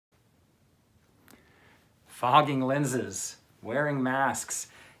Fogging lenses, wearing masks.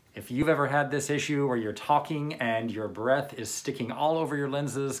 If you've ever had this issue where you're talking and your breath is sticking all over your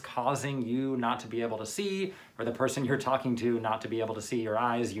lenses, causing you not to be able to see, or the person you're talking to not to be able to see your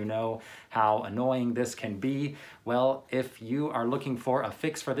eyes, you know how annoying this can be. Well, if you are looking for a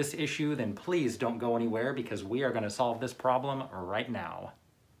fix for this issue, then please don't go anywhere because we are going to solve this problem right now.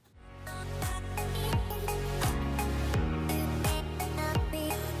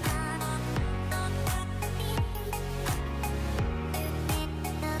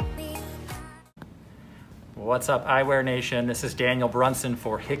 What's up, Eyewear Nation? This is Daniel Brunson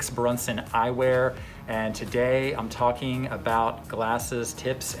for Hicks Brunson Eyewear, and today I'm talking about glasses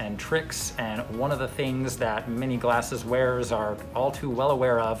tips and tricks. And one of the things that many glasses wearers are all too well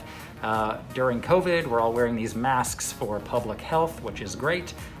aware of during COVID, we're all wearing these masks for public health, which is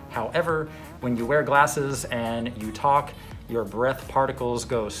great. However, when you wear glasses and you talk, your breath particles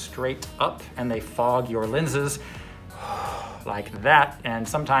go straight up and they fog your lenses like that, and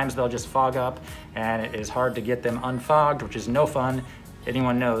sometimes they'll just fog up and it is hard to get them unfogged, which is no fun.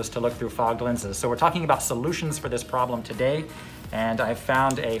 Anyone knows to look through fogged lenses. So we're talking about solutions for this problem today, and I've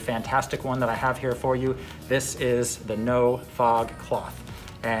found a fantastic one that I have here for you. This is the no fog cloth,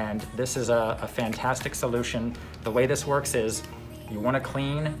 and this is a fantastic solution. The way this works is you want to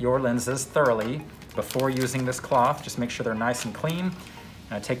clean your lenses thoroughly before using this cloth. Just make sure they're nice and clean.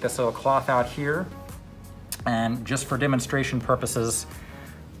 And I take this little cloth out here, and just for demonstration purposes,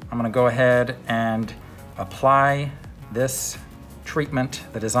 I'm gonna go ahead and apply this treatment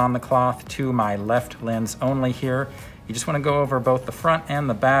that is on the cloth to my left lens only here. You just wanna go over both the front and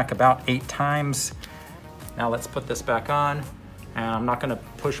the back about 8 times. Now let's put this back on, and I'm not gonna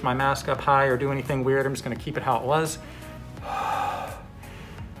push my mask up high or do anything weird. I'm just gonna keep it how it was.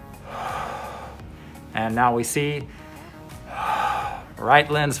 And now we see right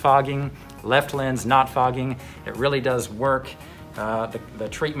lens fogging, left lens not fogging. It really does work. The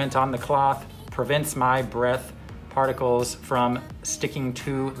treatment on the cloth prevents my breath particles from sticking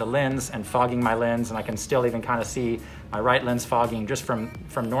to the lens and fogging my lens, and I can still even kind of see my right lens fogging just from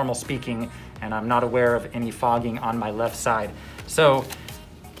normal speaking, and I'm not aware of any fogging on my left side. So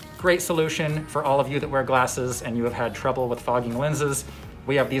great solution for all of you that wear glasses and you have had trouble with fogging lenses.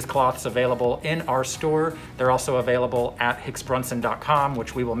 We have these cloths available in our store. They're also available at hicksbrunson.com,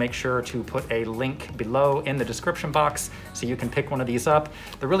 which we will make sure to put a link below in the description box so you can pick one of these up.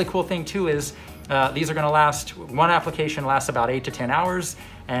 The really cool thing too is these are gonna last, one application lasts about 8 to 10 hours,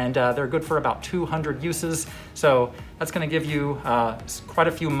 and they're good for about 200 uses. So that's gonna give you quite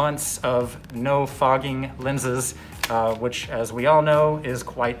a few months of no fogging lenses, which, as we all know, is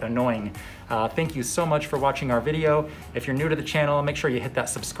quite annoying. Thank you so much for watching our video. If you're new to the channel, make sure you hit that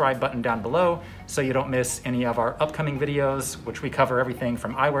subscribe button down below so you don't miss any of our upcoming videos, which we cover everything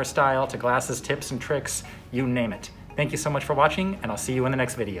from eyewear style to glasses, tips and tricks, you name it. Thank you so much for watching, and I'll see you in the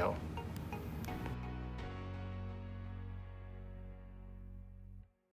next video.